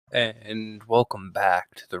And welcome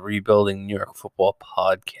back to the Rebuilding New York Football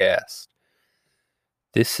podcast.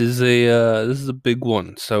 This is a big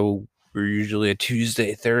one. So we're usually a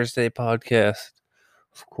Tuesday, Thursday podcast.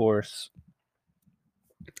 Of course,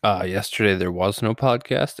 yesterday there was no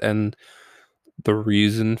podcast, and the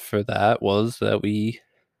reason for that was that we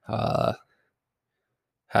uh,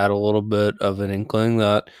 had a little bit of an inkling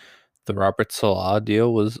that the Robert Saleh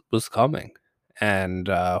deal was coming, and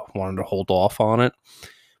wanted to hold off on it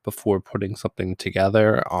before putting something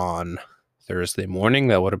together on Thursday morning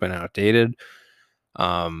that would have been outdated.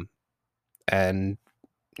 Um, and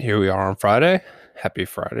here we are on Friday. Happy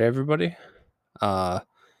Friday, everybody. Uh,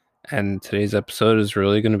 and today's episode is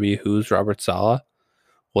really going to be who's Robert Saleh,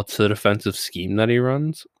 what's the defensive scheme that he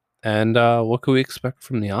runs, and what can we expect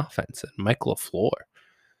from the offense and Mike LaFleur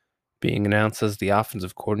being announced as the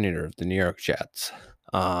offensive coordinator of the New York Jets.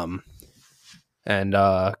 And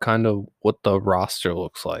kind of what the roster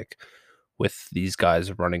looks like with these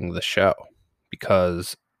guys running the show,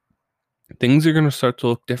 because things are going to start to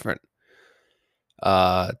look different.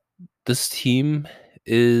 This team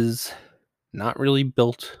is not really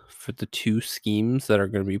built for the two schemes that are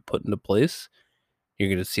going to be put into place. You're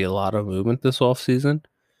going to see a lot of movement this offseason.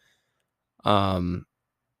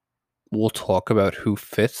 We'll talk about who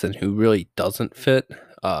fits and who really doesn't fit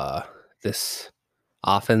this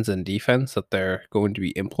offense and defense that they're going to be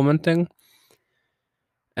implementing.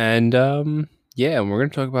 And and we're going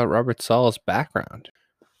to talk about Robert Saleh's background.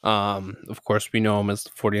 Of course, we know him as the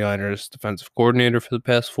 49ers defensive coordinator for the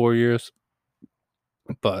past 4 years,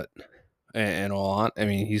 but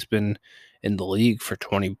he's been in the league for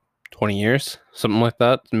 20 years, something like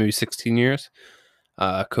that, maybe 16 years,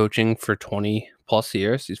 coaching for 20 plus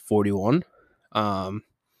years. He's 41. So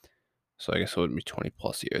I guess it would be 20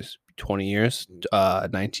 plus years, 20 years,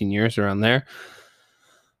 19 years around there.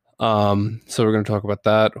 So we're going to talk about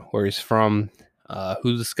that, where he's from,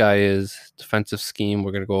 who this guy is, defensive scheme.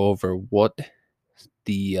 We're going to go over what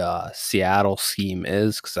the Seattle scheme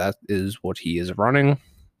is, because that is what he is running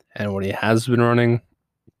and what he has been running.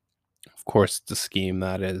 Of course, it's a scheme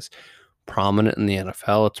that is prominent in the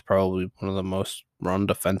NFL. It's probably one of the most run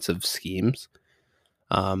defensive schemes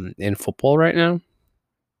in football right now.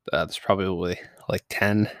 There's probably like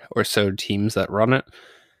 10 or so teams that run it.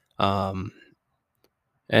 So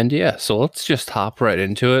let's just hop right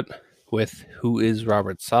into it with who is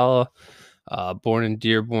Robert Saleh. Born in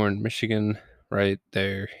Dearborn, Michigan, right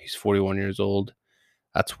there. He's 41 years old.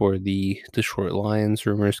 That's where the Detroit Lions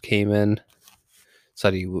rumors came in.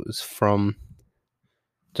 Said he was from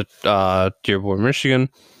Dearborn, Michigan.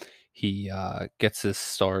 He gets his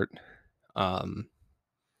start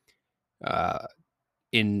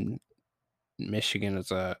in Michigan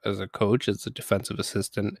as a coach, as a defensive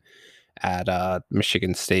assistant at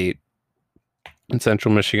Michigan State in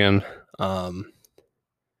Central Michigan. Of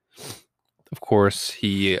course,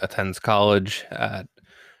 he attends college at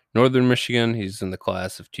Northern Michigan. He's in the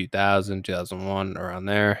class of 2000, 2001, around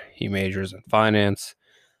there. He majors in finance.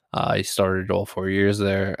 He started all 4 years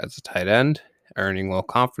there as a tight end, earning all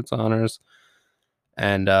conference honors,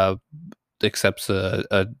 and accepts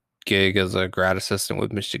a gig as a grad assistant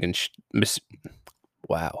with Michigan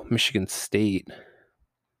State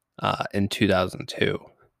in 2002.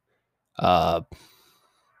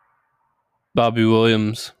 Bobby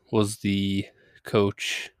Williams was the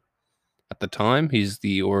coach at the time. He's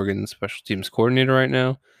the Oregon special teams coordinator right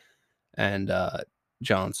now, and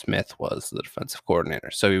John Smith was the defensive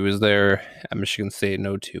coordinator. So he was there at Michigan State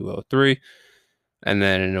in 02, 03, and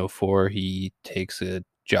then in 04 he takes a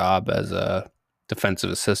job as a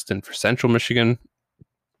defensive assistant for Central Michigan.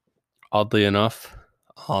 Oddly enough,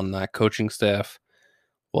 on that coaching staff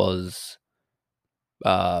was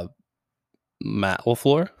Matt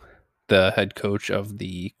LaFleur, the head coach of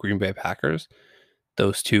the Green Bay Packers.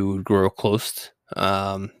 Those two would grow close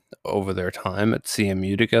over their time at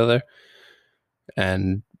CMU together,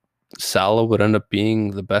 and Saleh would end up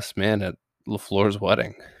being the best man at LaFleur's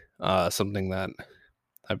wedding, something that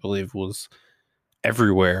I believe was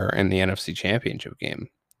everywhere in the NFC Championship game.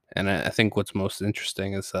 And I think what's most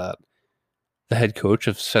interesting is that the head coach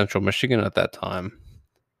of Central Michigan at that time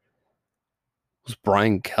was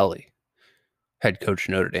Brian Kelly, head coach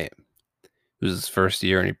Notre Dame. It was his first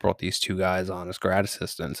year, and he brought these two guys on as grad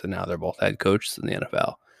assistants, and now they're both head coaches in the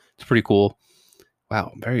NFL. It's pretty cool.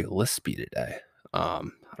 Wow, I'm very lispy today. I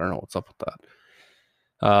don't know what's up with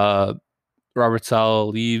that. Robert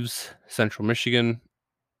Saleh leaves Central Michigan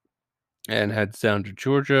and heads down to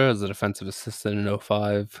Georgia as a defensive assistant in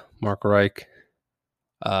 05. Mark Reich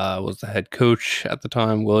was the head coach at the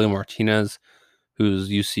time. William Martinez, who's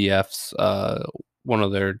UCF's one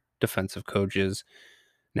of their defensive coaches,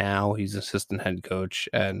 now. He's assistant head coach,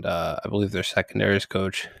 and I believe their secondaries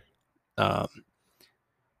coach.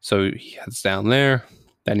 So he heads down there.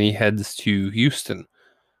 Then he heads to Houston,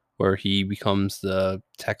 where he becomes the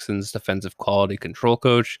Texans defensive quality control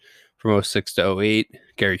coach from 06 to 08.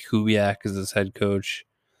 Gary Kubiak is his head coach,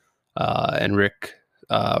 and Rich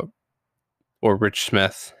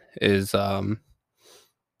Smith is the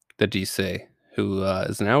DC, who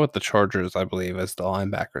is now with the Chargers, I believe, as the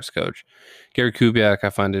linebackers coach. Gary Kubiak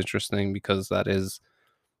I find interesting because that is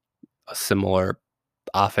a similar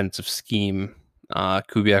offensive scheme.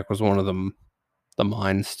 Kubiak was one of the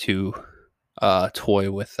minds to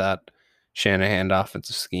toy with that Shanahan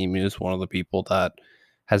offensive scheme. He was one of the people that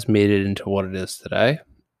has made it into what it is today.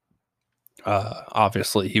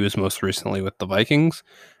 Obviously, he was most recently with the Vikings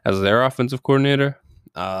as their offensive coordinator.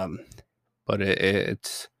 But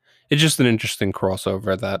it's just an interesting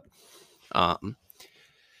crossover that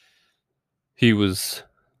he was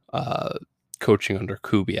coaching under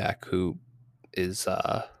Kubiak, who is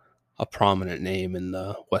a prominent name in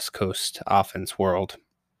the West Coast offense world.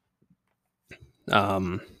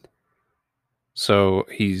 So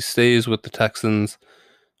he stays with the Texans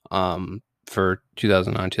for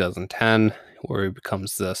 2009-2010, where he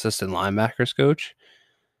becomes the assistant linebackers coach.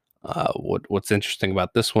 What's interesting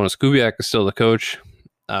about this one is Kubiak is still the coach.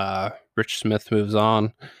 Rich Smith moves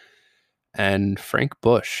on, and Frank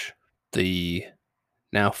Bush, the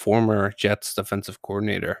now former Jets defensive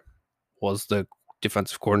coordinator, was the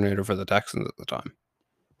defensive coordinator for the Texans at the time.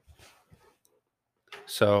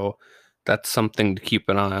 So that's something to keep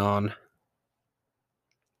an eye on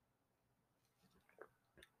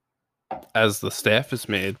as the staff is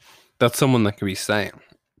made. That's someone that can be staying.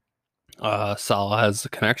 Saleh has the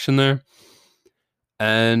connection there,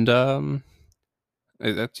 and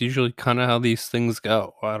that's usually kind of how these things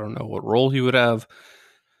go. I don't know what role he would have.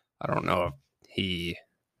 I don't know if he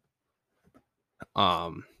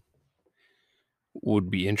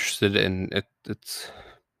would be interested in it.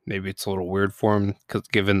 Maybe it's a little weird for him because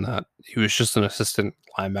given that he was just an assistant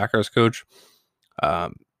linebackers coach,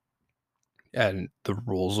 and the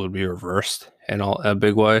roles would be reversed in a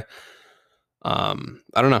big way. I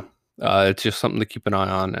don't know. It's just something to keep an eye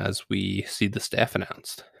on as we see the staff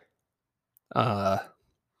announced.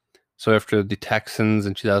 So after the Texans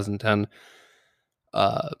in 2010,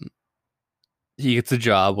 he gets a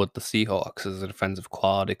job with the Seahawks as a defensive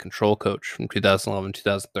quality control coach from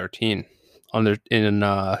 2011-2013. In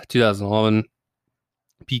 2011,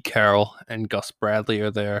 Pete Carroll and Gus Bradley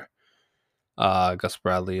are there. Gus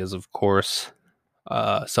Bradley is, of course,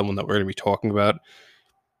 someone that we're going to be talking about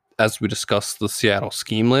as we discuss the Seattle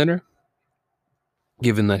scheme later,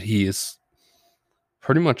 given that he is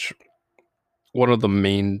pretty much one of the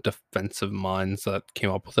main defensive minds that came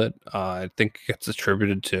up with it. I think it gets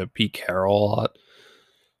attributed to Pete Carroll a lot,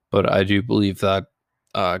 but I do believe that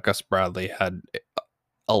Gus Bradley had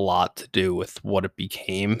a lot to do with what it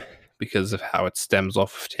became because of how it stems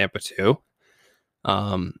off of Tampa 2.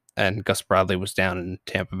 And Gus Bradley was down in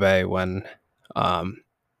Tampa Bay when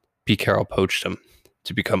Pete Carroll poached him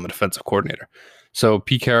to become a defensive coordinator. So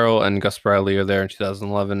Pete Carroll and Gus Bradley are there in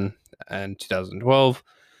 2011 and 2012.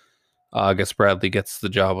 Gus Bradley gets the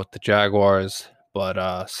job with the Jaguars,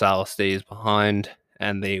 but Saleh stays behind,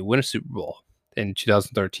 and they win a Super Bowl in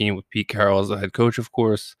 2013 with Pete Carroll as the head coach, of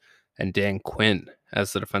course, and Dan Quinn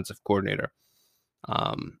as the defensive coordinator.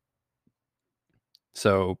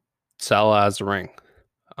 So Saleh has a ring.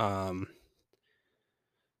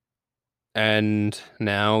 And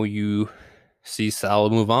now you see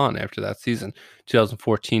Saleh move on after that season.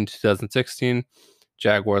 2014-2016,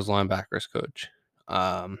 Jaguars linebackers coach.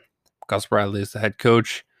 Gus Bradley is the head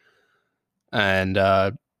coach. And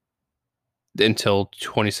until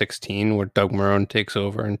 2016, where Doug Marrone takes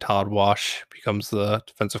over and Todd Wash becomes the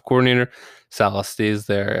defensive coordinator. Saleh stays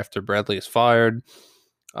there after Bradley is fired.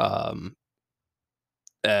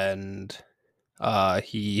 And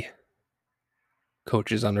he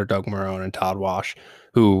coaches under Doug Marrone and Todd Wash,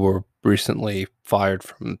 who were recently fired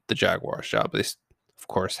from the Jaguars job. They, of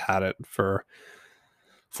course, had it for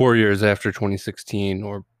 4 years after 2016,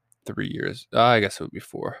 or 3 years. I guess it would be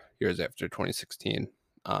 4 years after 2016.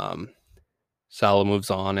 Saleh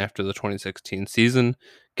moves on after the 2016 season,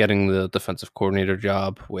 getting the defensive coordinator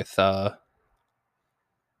job with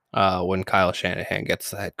when Kyle Shanahan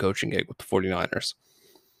gets the head coaching gig with the 49ers.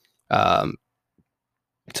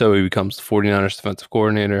 So he becomes the 49ers defensive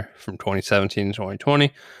coordinator from 2017 to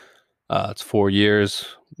 2020. It's 4 years,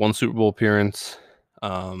 1 Super Bowl appearance.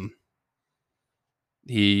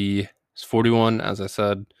 He is 41, as I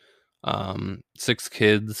said, 6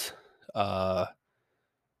 kids.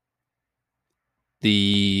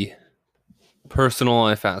 The personal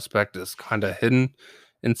life aspect is kind of hidden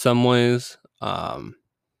in some ways.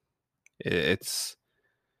 It's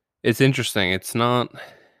interesting. It's not.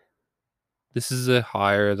 This is a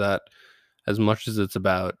hire that, as much as it's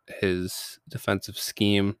about his defensive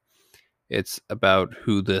scheme, it's about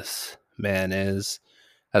who this man is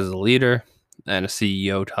as a leader and a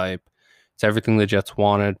CEO type. It's everything the Jets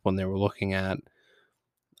wanted when they were looking at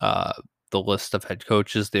uh, the list of head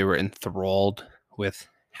coaches. They were enthralled with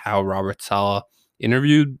how Robert Saleh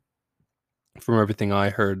interviewed. From everything I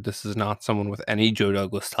heard, this is not someone with any Joe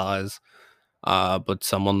Douglas ties, but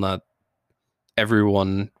someone that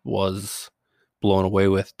everyone was blown away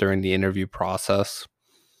with during the interview process.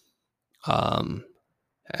 Um,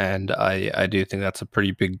 and I do think that's a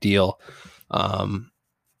pretty big deal.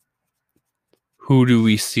 Who do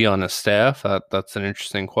we see on his staff? That's an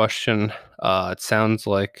interesting question. It sounds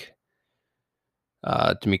like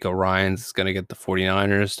D'Amico Ryans going to get the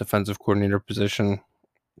 49ers defensive coordinator position,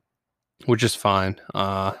 which is fine.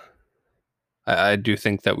 I do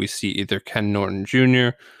think that we see either Ken Norton Jr.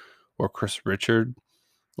 or Chris Richard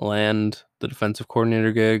land the defensive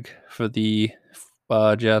coordinator gig for the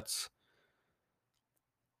Jets.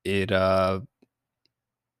 It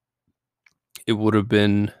would have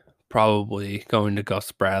been probably going to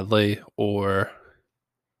Gus Bradley or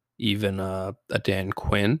even a Dan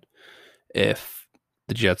Quinn if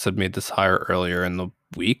the Jets had made this hire earlier in the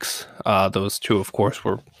weeks. Those two, of course,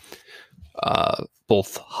 were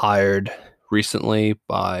both hired recently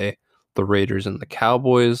by the Raiders and the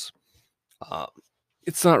Cowboys.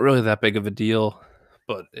 It's not really that big of a deal,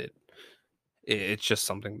 but it's just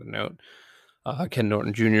something to note. Ken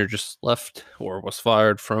Norton Jr. just left or was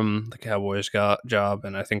fired from the Cowboys job,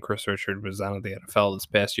 and I think Chris Richard was out of the NFL this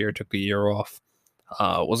past year, took the year off.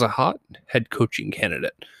 Was a hot head coaching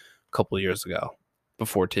candidate a couple of years ago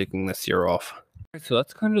before taking this year off. So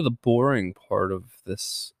that's kind of the boring part of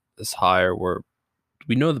this hire, where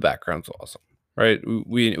we know the background's awesome, right?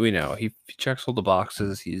 We know he checks all the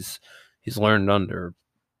boxes. He's learned under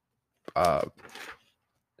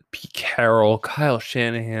Pete Carroll, Kyle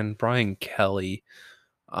Shanahan, Brian Kelly,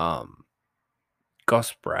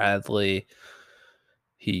 Gus Bradley.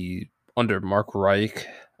 He under Mark Reich,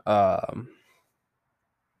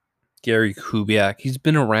 Gary Kubiak. He's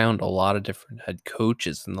been around a lot of different head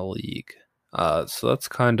coaches in the league. So that's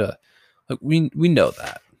kind of like we know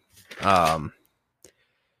that.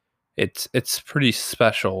 It's pretty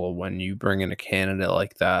special when you bring in a candidate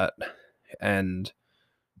like that and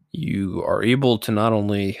you are able to not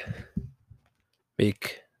only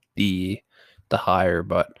make the hire,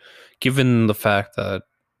 but given the fact that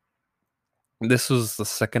this was the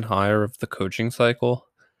second hire of the coaching cycle,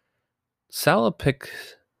 Saleh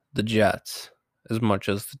picked the Jets as much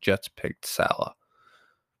as the Jets picked Saleh.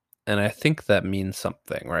 And I think that means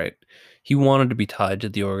something, right? He wanted to be tied to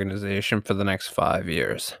the organization for the next 5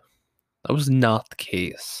 years. That was not the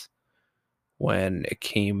case when it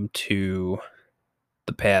came to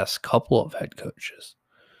the past couple of head coaches,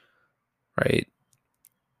 right?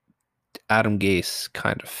 Adam Gase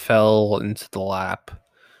kind of fell into the lap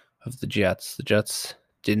of the Jets. The Jets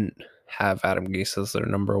didn't have Adam Gase as their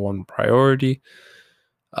number one priority,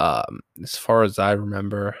 as far as I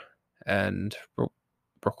remember and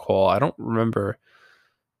recall. I don't remember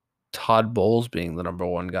Todd Bowles being the number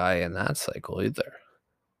one guy in that cycle either.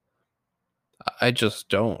 I just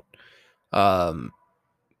don't.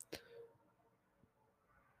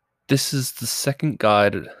 This is the second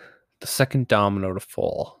domino to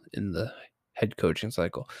fall in the head coaching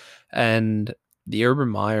cycle. And the Urban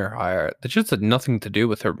Meyer hire, that just had nothing to do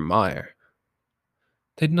with Urban Meyer.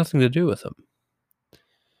 They had nothing to do with him.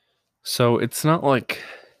 So it's not like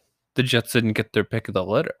the Jets didn't get their pick of the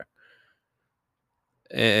litter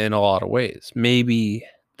in a lot of ways. Maybe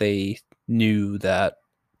they knew that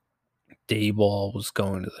Daboll was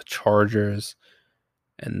going to the Chargers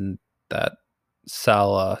and that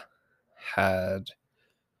Saleh had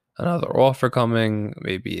another offer coming.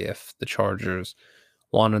 Maybe if the Chargers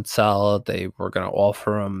wanted Saleh, they were going to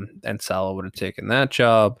offer him, and Saleh would have taken that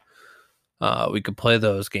job. We could play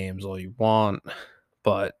those games all you want,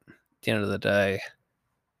 but at the end of the day,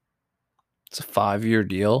 it's a 5-year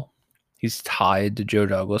deal. He's tied to Joe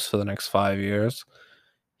Douglas for the next 5 years.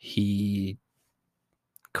 He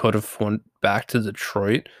could have went back to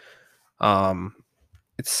Detroit.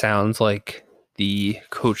 It sounds like the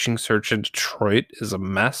coaching search in Detroit is a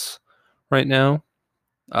mess right now.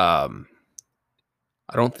 I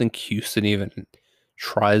don't think Houston even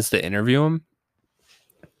tries to interview him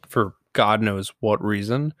for God knows what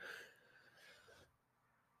reason.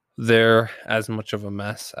 They're as much of a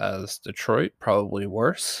mess as Detroit, probably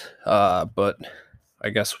worse. But I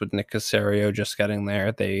guess with Nick Caserio just getting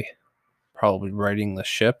there, they probably righting the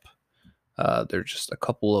ship. They're just a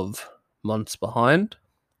couple of months behind.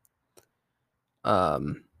 But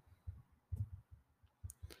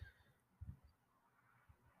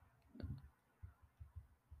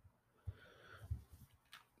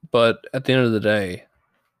at the end of the day,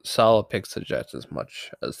 Saleh picks the Jets as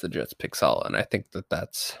much as the Jets pick Saleh, and I think that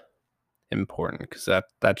that's important because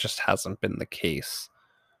that just hasn't been the case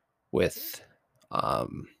with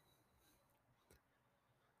the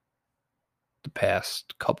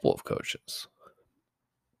past couple of coaches.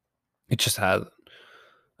 It just hasn't.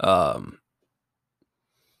 And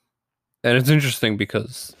it's interesting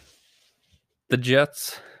because the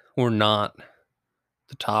Jets were not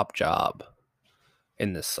the top job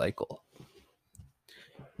in this cycle,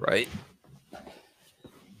 right?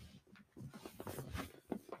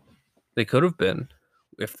 They could have been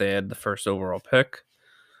if they had the first overall pick,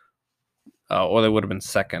 or they would have been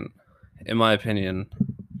second. In my opinion,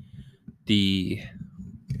 the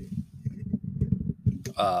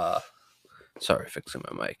sorry, fixing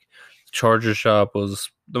my mic. Charger shop was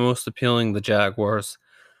the most appealing. The Jaguars,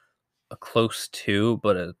 a close two,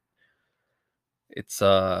 but it's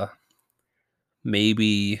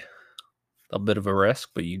maybe a bit of a risk.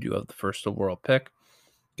 But you do have the first overall pick.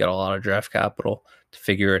 Get a lot of draft capital to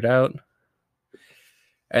figure it out,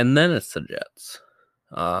 and then it's the Jets.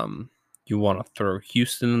 You want to throw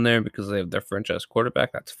Houston in there because they have their franchise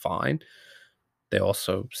quarterback. That's fine. They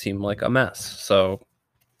also seem like a mess. So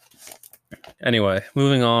anyway,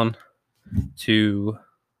 moving on to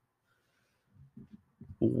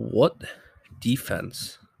what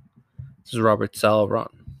defense does Robert Saleh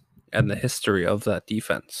run and the history of that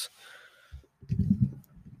defense.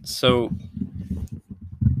 So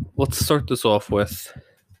let's start this off with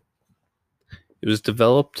it was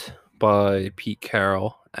developed by Pete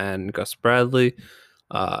Carroll and Gus Bradley.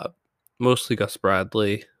 Mostly Gus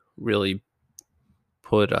Bradley really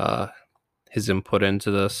put his input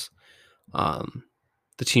into this.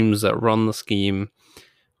 The teams that run the scheme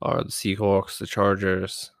are the Seahawks, the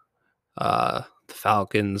Chargers, the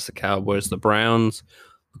Falcons, the Cowboys, the Browns,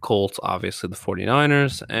 the Colts, obviously the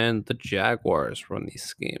 49ers, and the Jaguars run this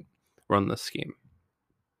scheme.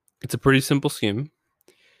 It's a pretty simple scheme.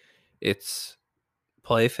 It's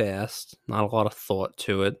play fast, not a lot of thought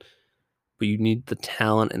to it, but you need the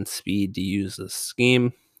talent and speed to use this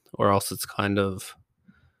scheme, or else it's kind of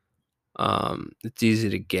it's easy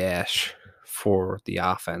to gash for the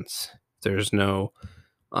offense. There's no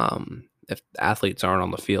if athletes aren't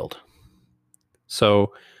on the field.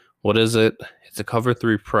 So what is it? It's a cover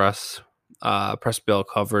 3 press bail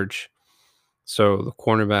coverage. So the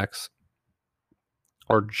cornerbacks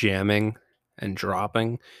are jamming and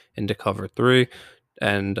dropping into cover 3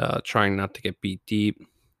 and trying not to get beat deep.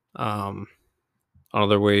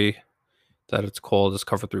 Another way that it's called is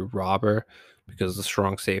cover 3 robber because the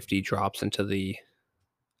strong safety drops into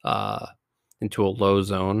into a low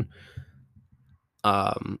zone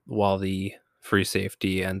while the free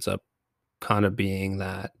safety ends up kind of being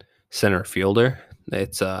that center fielder.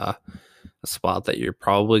 It's a spot that you're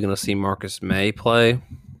probably going to see Marcus May play,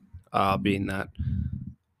 being that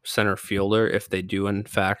center fielder if they do in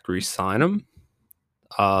fact re-sign him.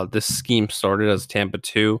 This scheme started as Tampa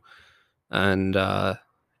 2, and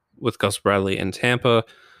with Gus Bradley in Tampa,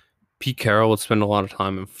 Pete Carroll would spend a lot of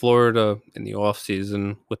time in Florida in the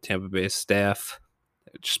offseason with Tampa Bay's staff,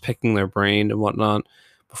 just picking their brain and whatnot.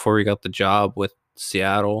 Before he got the job with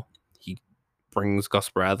Seattle, he brings Gus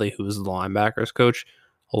Bradley, who is the linebackers coach,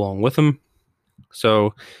 along with him.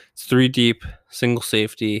 So it's 3 deep, single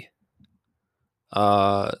safety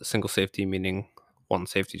meaning one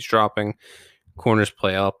safety's dropping. Corners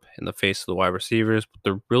play up in the face of the wide receivers, but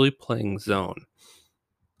they're really playing zone.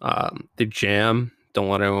 They jam, don't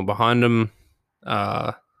let anyone behind them,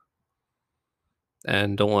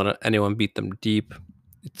 and don't let anyone beat them deep.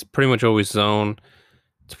 It's pretty much always zone.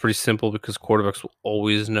 It's pretty simple because quarterbacks will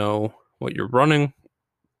always know what you're running,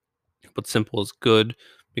 but simple is good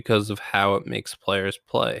because of how it makes players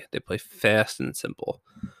play. They play fast and simple,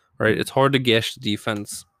 right? It's hard to gash the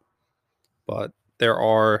defense, but there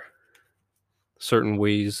are certain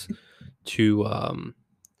ways to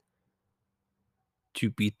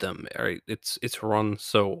beat them. Right? It's run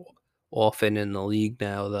so often in the league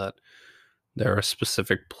now that there are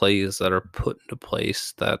specific plays that are put into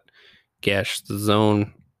place that gash the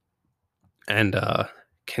zone and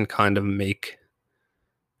can kind of make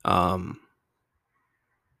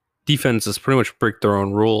defenses pretty much break their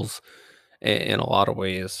own rules in a lot of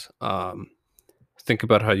ways. Think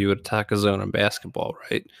about how you would attack a zone in basketball,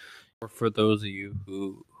 right? Or for those of you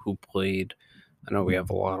who played I know we have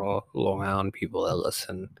a lot of Long Island people that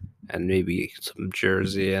listen, and maybe some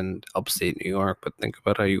Jersey and upstate New York, but think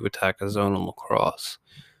about how you attack a zone in lacrosse,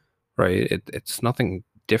 right? It's nothing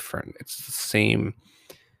different. It's the same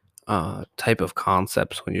type of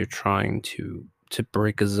concepts when you're trying to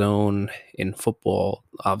break a zone in football.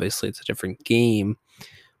 Obviously, it's a different game,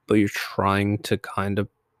 but you're trying to kind of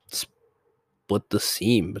split the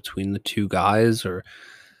seam between the two guys or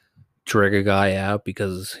drag a guy out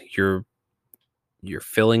because you're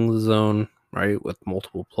filling the zone, right, with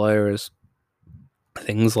multiple players,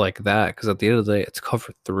 things like that. Because at the end of the day, it's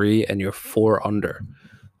cover three and you're four under,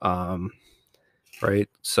 um, right?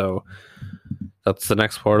 So that's the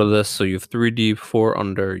next part of this. So you have three deep, four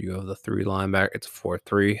under. You have the three linebacker. It's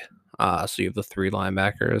 4-3. So you have the three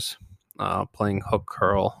linebackers playing hook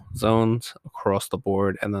curl zones across the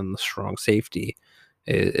board, and then the strong safety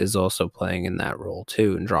is also playing in that role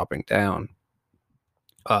too and dropping down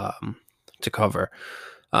to cover.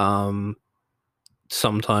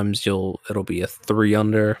 Sometimes it'll be a three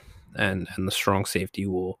under, and the strong safety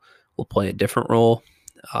will play a different role.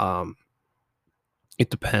 It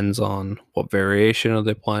depends on what variation are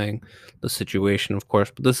they playing, the situation, of course,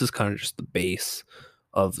 but this is kind of just the base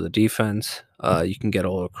of the defense. You can get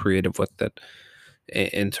a little creative with it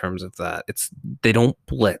in terms of that. They don't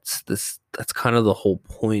blitz. That's kind of the whole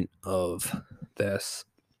point of this.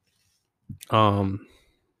 Um,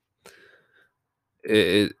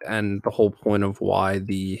 and the whole point of why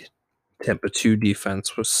the Tampa 2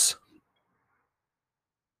 defense was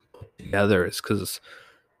together is because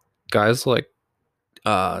guys like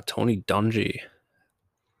Tony Dungy,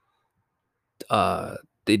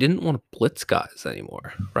 they didn't want to blitz guys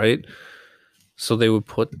anymore, right? So they would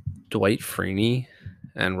put Dwight Freeney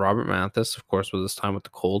and Robert Mathis, of course, with his time with the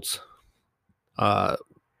Colts,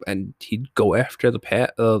 and he'd go after the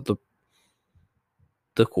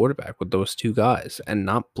quarterback with those two guys and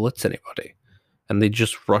not blitz anybody, and they'd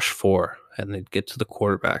just rush four and they'd get to the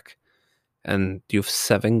quarterback, and you have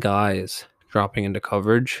seven guys dropping into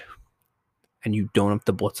coverage, and you don't have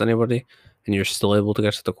to blitz anybody, and you're still able to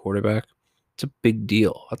get to the quarterback. It's a big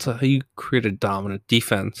deal. That's how you create a dominant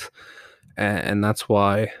defense, and that's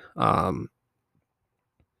why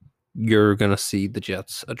you're going to see the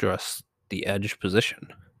Jets address the edge position.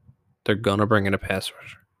 They're going to bring in a pass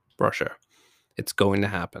rusher. It's going to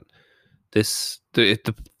happen. The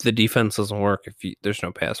defense doesn't work if there's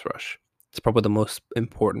no pass rush. It's probably the most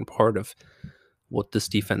important part of what this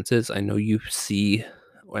defense is. I know you see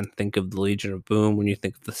and think of the Legion of Boom when you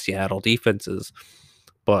think of the Seattle defenses,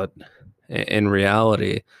 but in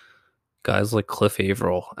reality, guys like Cliff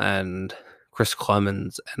Averill and Chris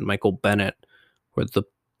Clemens and Michael Bennett were the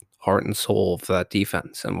heart and soul of that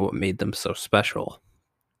defense and what made them so special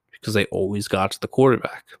because they always got to the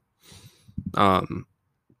quarterback.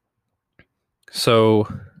 So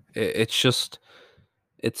it's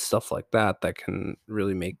stuff like that that can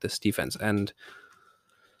really make this defense. And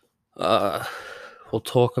we'll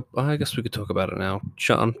talk. I guess we could talk about it now.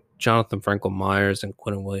 Jonathan Franklin Myers and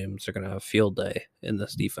Quentin Williams are going to have a field day in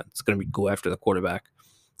this defense. It's going to be go after the quarterback,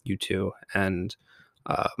 you two, and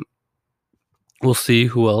we'll see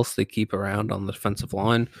who else they keep around on the defensive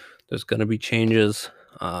line. There's going to be changes.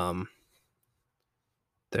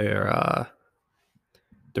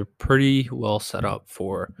 They're pretty well set up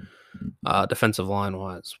for defensive line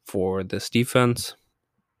wise for this defense.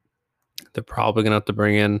 They're probably going to have to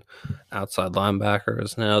bring in outside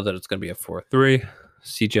linebackers now that it's going to be a 4-3.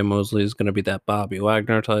 CJ Mosley is going to be that Bobby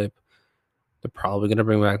Wagner type. They're probably going to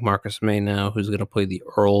bring back Marcus May now, who's going to play the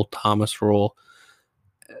Earl Thomas role.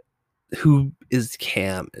 Who is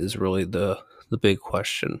Cam is really the big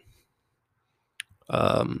question.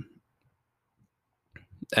 And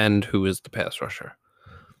who is the pass rusher?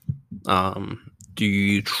 Do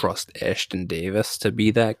you trust Ashton Davis to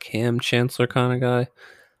be that Cam Chancellor kind of guy?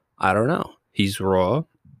 I don't know. He's raw.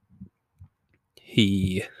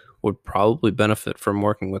 He would probably benefit from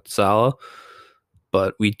working with Saleh,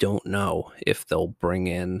 but we don't know if they'll bring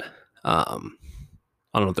in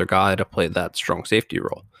another guy to play that strong safety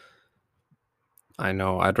role. I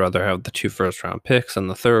know I'd rather have the 2 first-round picks and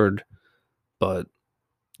the third, but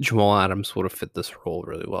Jamal Adams would have fit this role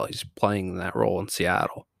really well. He's playing that role in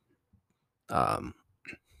Seattle.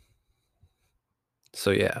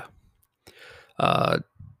 So yeah.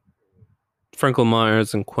 Franklin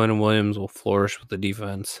Myers and Quentin Williams will flourish with the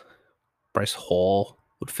defense. Bryce Hall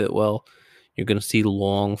would fit well. You're going to see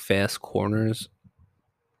long, fast corners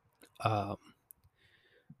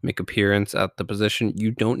make appearance at the position.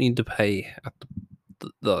 You don't need to pay at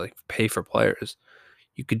the pay for players.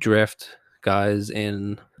 You could draft guys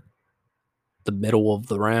in the middle of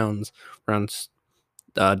the rounds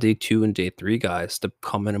day 2 and day 3 guys to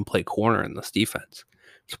come in and play corner in this defense.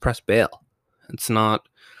 It's press bail. It's not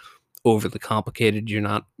overly complicated. You're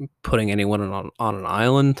not putting anyone on an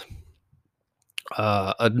island.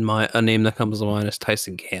 A name that comes to mind is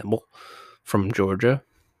Tyson Campbell from Georgia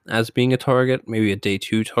as being a target, maybe a day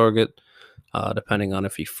 2 target, depending on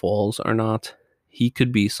if he falls or not. He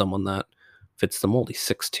could be someone that fits the mold. He's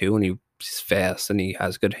 6'2", and he's fast and he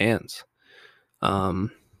has good hands.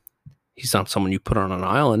 He's not someone you put on an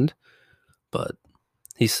island, but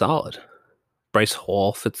he's solid. Bryce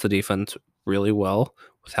Hall fits the defense really well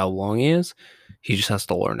with how long he is. He just has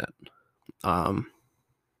to learn it. I'm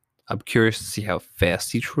curious to see how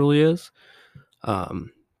fast he truly is,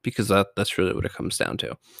 because that's really what it comes down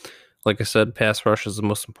to. Like I said, pass rush is the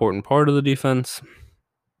most important part of the defense.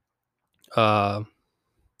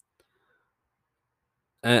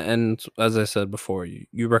 And as I said before,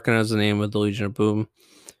 you recognize the name of the Legion of Boom,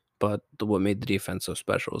 but what made the defense so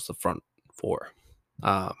special is the front four.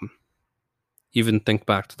 Even think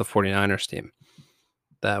back to the 49ers team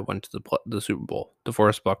that went to the Super Bowl.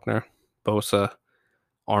 DeForest Buckner, Bosa,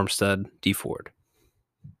 Armstead, D Ford.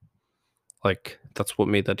 Like, that's what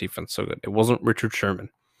made that defense so good. It wasn't Richard Sherman.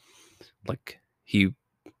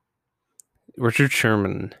 Richard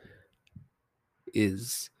Sherman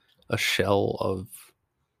is a shell of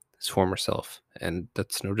his former self, and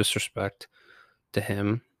that's no disrespect to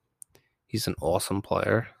him. He's an awesome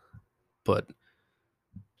player, but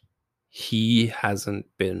he hasn't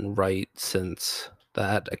been right since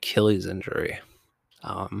that Achilles injury.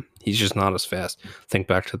 He's just not as fast. Think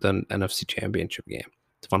back to the NFC Championship game.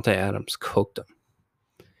 Devontae Adams cooked him.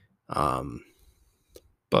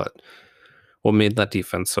 But what made that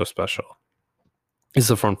defense so special is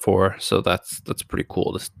the front four. So that's pretty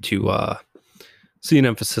cool to see an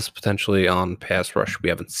emphasis potentially on pass rush. We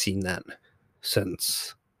haven't seen that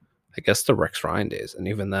since, I guess, the Rex Ryan days. And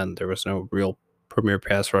even then, there was no real premier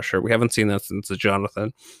pass rusher. We haven't seen that since the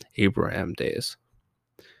Jonathan Abraham days.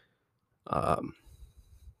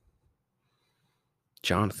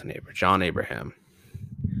 John Abraham.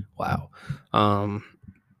 Wow.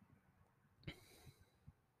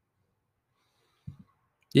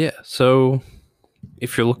 Yeah, so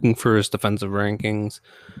if you're looking for his defensive rankings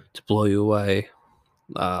to blow you away,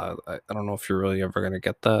 I don't know if you're really ever going to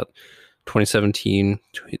get that. 2017,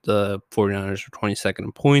 the 49ers were 22nd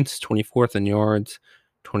in points, 24th in yards,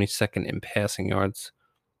 22nd in passing yards,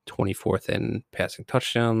 24th in passing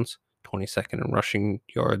touchdowns, 22nd in rushing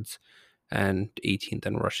yards, and 18th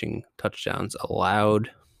in rushing touchdowns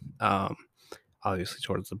allowed. Obviously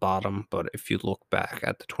towards the bottom, but if you look back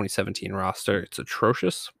at the 2017 roster, it's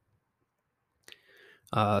atrocious.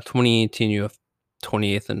 2018, you have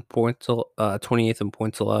 28th in points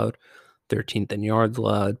allowed, 13th in yards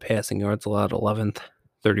allowed, passing yards allowed, 11th,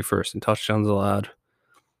 31st in touchdowns allowed,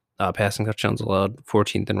 passing touchdowns allowed,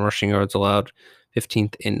 14th in rushing yards allowed,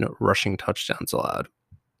 15th in rushing touchdowns allowed.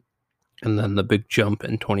 And then the big jump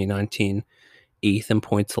in 2019, 8th in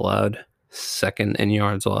points allowed, 2nd in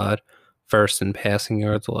yards allowed, 1st in passing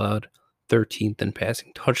yards allowed, 13th in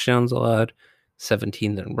passing touchdowns allowed,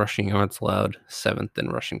 17th in rushing yards allowed, 7th in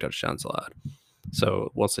rushing touchdowns allowed.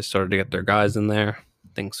 So once they started to get their guys in there,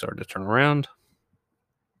 things started to turn around.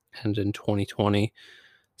 And in 2020,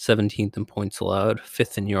 17th in points allowed,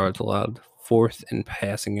 5th in yards allowed, 4th in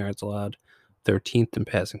passing yards allowed, 13th in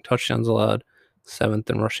passing touchdowns allowed, 7th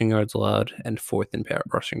in rushing yards allowed, and 4th in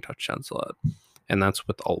rushing touchdowns allowed. And that's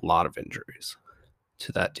with a lot of injuries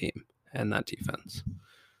to that team and that defense.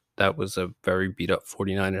 That was a very beat up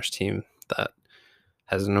 49ers team that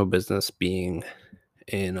has no business being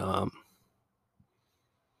in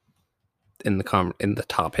the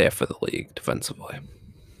top half of the league defensively.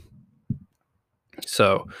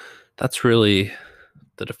 So that's really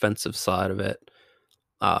the defensive side of it.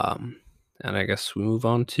 And I guess we move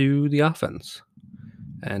on to the offense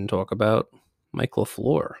and talk about Mike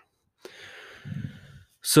LaFleur.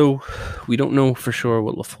 So we don't know for sure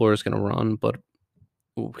what LaFleur is going to run, but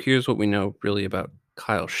here's what we know really about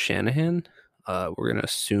Kyle Shanahan. We're going to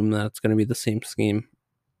assume that it's going to be the same scheme.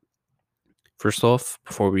 First off,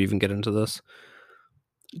 before we even get into this,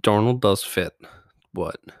 Darnold does fit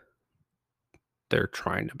what they're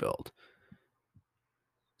trying to build.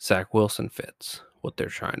 Zach Wilson fits what they're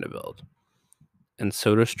trying to build. And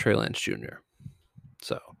so does Trey Lance Jr.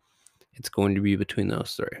 So it's going to be between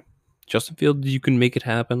those three. Justin Fields, you can make it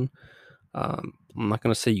happen. I'm not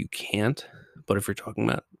going to say you can't, but if you're talking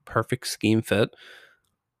about perfect scheme fit,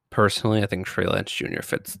 personally, I think Trey Lance Jr.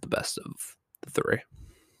 fits the best of the three.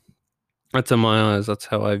 That's in my eyes. That's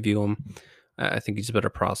how I view him. I think he's a better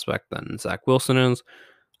prospect than Zach Wilson is.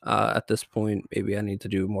 At this point, maybe I need to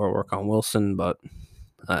do more work on Wilson, but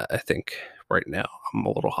I think right now I'm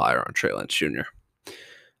a little higher on Trey Lance Jr.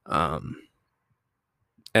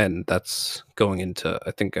 And that's going into,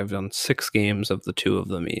 I think I've done 6 games of the 2 of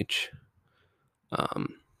them each.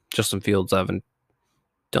 Justin Fields, I haven't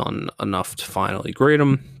done enough to finally grade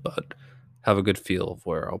him, but have a good feel of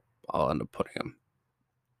where I'll end up putting him.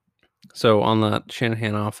 So on that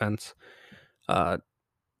Shanahan offense,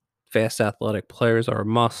 fast athletic players are a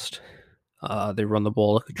must. They run the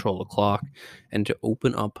ball to control the clock and to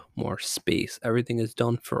open up more space. Everything is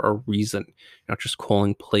done for a reason. You're not just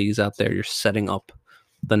calling plays out there, you're setting up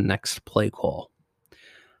the next play call.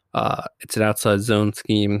 It's an outside zone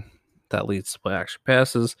scheme that leads to play action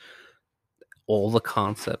passes. All the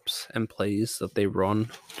concepts and plays that they run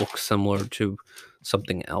look similar to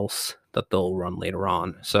something else that they'll run later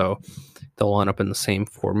on. So they'll line up in the same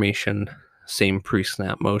formation, same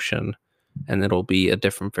pre-snap motion, and it'll be a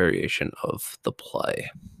different variation of the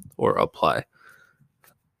play or a play.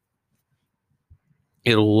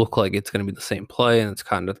 It'll look like it's going to be the same play, and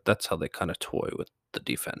that's how they kind of toy with the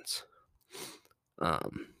defense.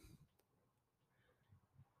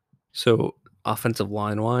 So offensive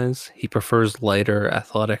line wise, he prefers lighter,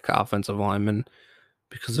 athletic offensive linemen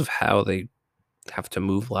because of how they have to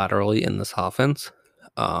move laterally in this offense.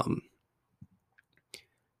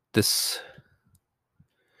 This,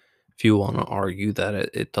 if you want to argue that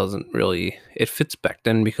it doesn't really, it fits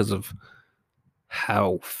Becton because of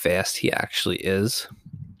how fast he actually is.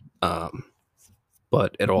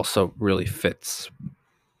 But it also really fits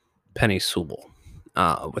Penny Sewell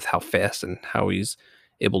with how fast and how he's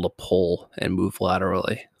able to pull and move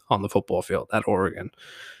laterally on the football field at Oregon.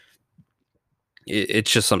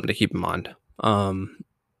 It's just something to keep in mind.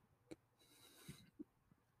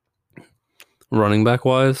 Running back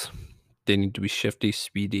wise, they need to be shifty,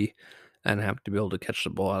 speedy, and have to be able to catch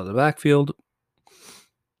the ball out of the backfield.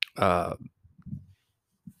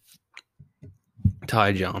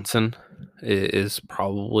 Ty Johnson is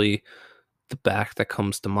probably the back that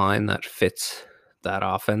comes to mind that fits that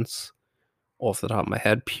offense. Off the top of my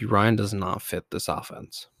head, P. Ryan does not fit this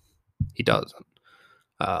offense. He doesn't.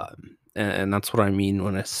 And that's what I mean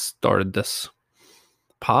when I started this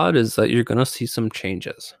pod, is that you're going to see some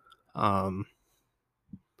changes. I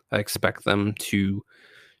expect them to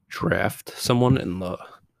draft someone in the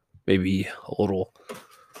maybe a little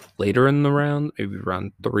later in the round, maybe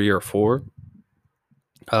around 3 or 4.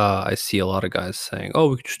 I see a lot of guys saying, "Oh,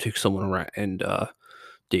 we could just take someone around in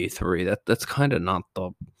day 3." That's kind of not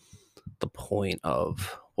the point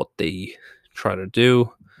of what they try to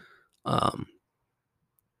do.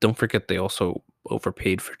 Don't forget they also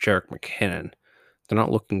overpaid for Jerick McKinnon. They're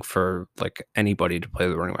not looking for like anybody to play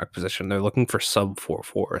the running back position. They're looking for sub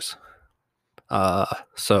 4.4s.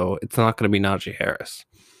 So it's not going to be Najee Harris,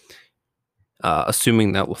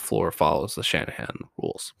 assuming that LaFleur follows the Shanahan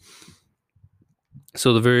rules.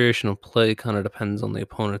 So the variation of play kind of depends on the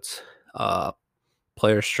opponent's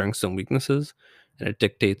player strengths and weaknesses, and it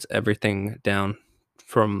dictates everything down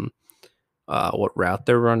from what route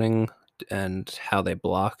they're running and how they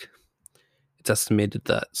block. It's estimated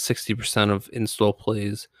that 60% of install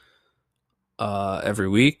plays every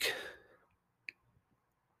week.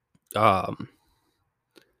 And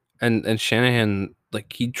Shanahan,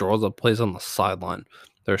 like, he draws up plays on the sideline.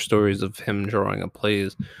 There are stories of him drawing up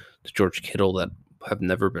plays to George Kittle that have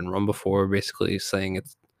never been run before, basically saying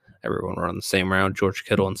it's everyone run the same route. George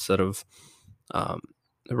Kittle, instead of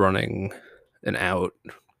running an out,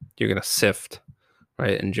 you're going to sift,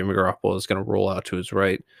 right? And Jimmy Garoppolo is going to roll out to his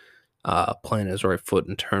right, plant his right foot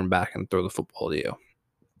and turn back and throw the football to you.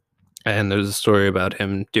 And there's a story about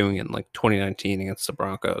him doing it in like 2019 against the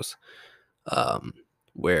Broncos,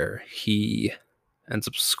 where he ends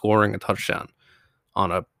up scoring a touchdown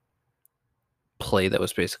on a play that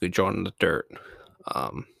was basically drawn in the dirt.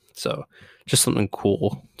 So just something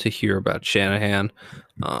cool to hear about Shanahan.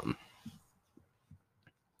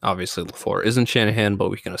 Obviously, LaFleur isn't Shanahan, but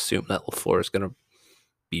we can assume that LaFleur is going to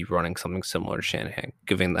be running something similar to Shanahan,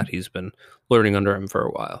 given that he's been learning under him for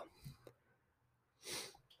a while.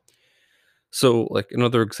 So, like,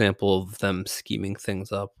 another example of them scheming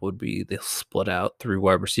things up would be they'll split out 3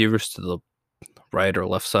 wide receivers to the right or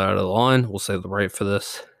left side of the line. We'll say the right for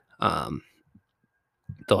this.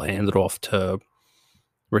 They'll hand it off to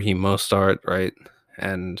Raheem Mostert, right?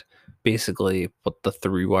 And basically what the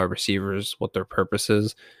 3 wide receivers, what their purpose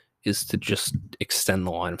is to just extend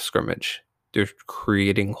the line of scrimmage. They're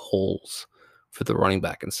creating holes for the running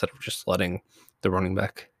back instead of just letting the running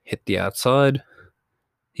back hit the outside.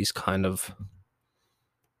 He's kind of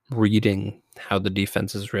reading how the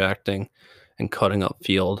defense is reacting and cutting up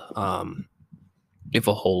field if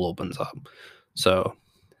a hole opens up. So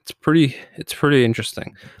It's pretty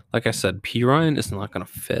interesting. Like I said, P Ryan is not going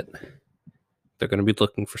to fit. They're going to be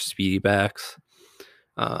looking for speedy backs,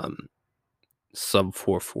 sub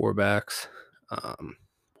 4.4 backs.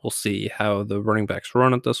 We'll see how the running backs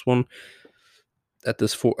run at this one. At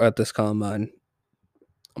this combine,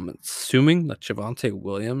 I'm assuming that Javonte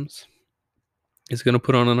Williams is going to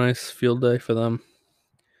put on a nice field day for them.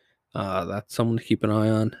 That's someone to keep an eye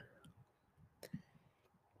on.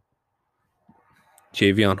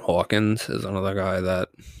 Javion Hawkins is another guy that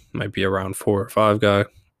might be around 4 or 5 guy.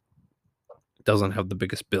 Doesn't have the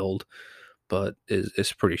biggest build, but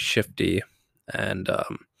is pretty shifty and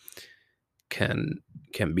can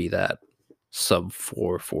be that sub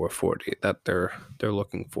 4.40 that they're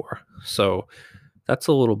looking for. So that's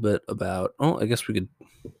a little bit about. Oh, I guess we could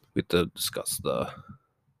discuss the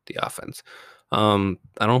offense. I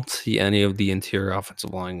don't see any of the interior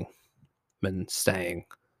offensive linemen staying,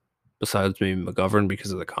 besides maybe McGovern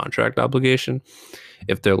because of the contract obligation.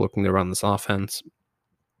 If they're looking to run this offense,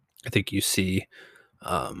 I think you see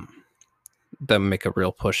them make a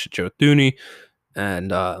real push at Joe Thuney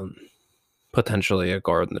and potentially a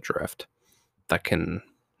guard in the draft that can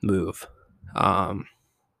move.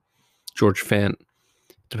 George Fant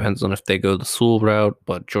depends on if they go the Sewell route,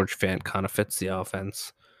 but George Fant kind of fits the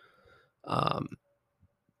offense.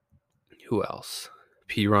 Who else?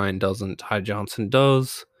 P. Ryan doesn't. Ty Johnson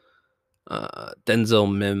does.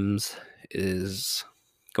 Denzel Mims is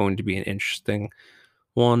going to be an interesting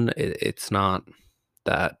one. It's not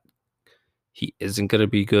that he isn't going to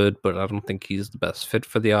be good, but I don't think he's the best fit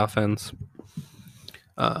for the offense.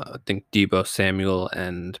 I think Deebo Samuel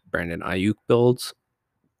and Brandon Ayuk builds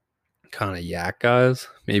kind of yak guys.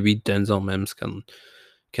 Maybe Denzel Mims can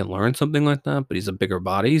learn something like that, but he's a bigger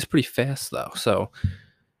body. He's pretty fast though, so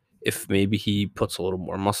if maybe he puts a little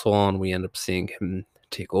more muscle on, we end up seeing him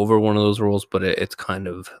take over one of those roles, but it's kind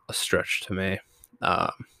of a stretch to me.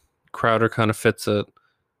 Crowder kind of fits it.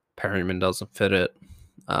 Perryman doesn't fit it.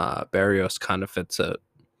 Barrios kind of fits it.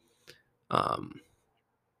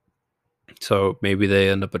 So maybe they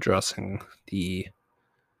end up addressing the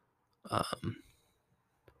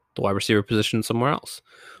wide receiver position somewhere else.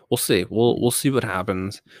 We'll see. We'll see what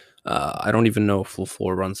happens. I don't even know if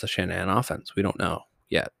LaFleur runs the Shanahan offense. We don't know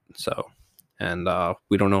yet. So, and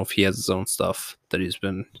we don't know if he has his own stuff that he's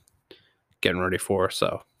been getting ready for.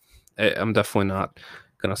 So, I'm definitely not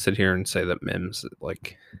gonna sit here and say that Mims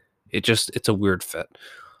it's a weird fit.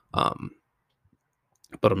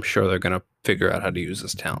 But I'm sure they're gonna figure out how to use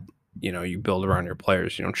this talent. You build around your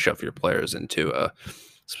players. You don't shove your players into a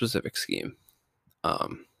specific scheme.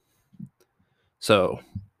 So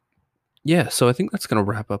I think that's going to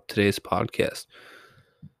wrap up today's podcast.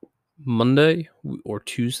 Monday or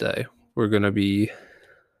Tuesday, we're going to be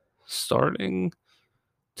starting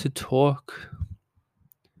to talk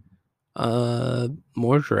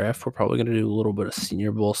more draft. We're probably going to do a little bit of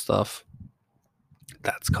Senior Bowl stuff.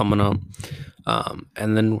 That's coming up.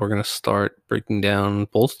 And then we're going to start breaking down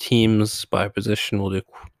both teams by position. We'll do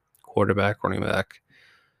quarterback, running back,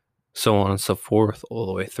 so on and so forth, all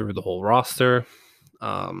the way through the whole roster.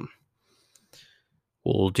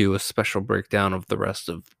 We'll do a special breakdown of the rest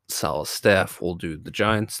of Saleh's staff. We'll do the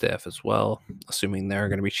Giants staff as well, assuming there are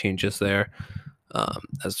going to be changes there,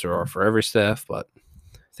 as there are for every staff. But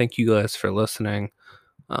thank you guys for listening.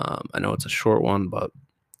 I know it's a short one, but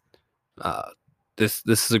this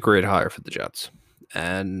is a great hire for the Jets,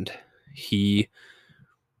 and he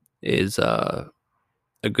is a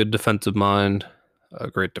good defensive mind, a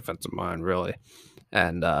great defensive mind, really.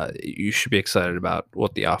 And you should be excited about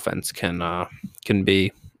what the offense can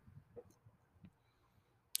be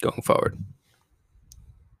going forward.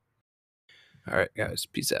 All right, guys,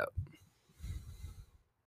 peace out.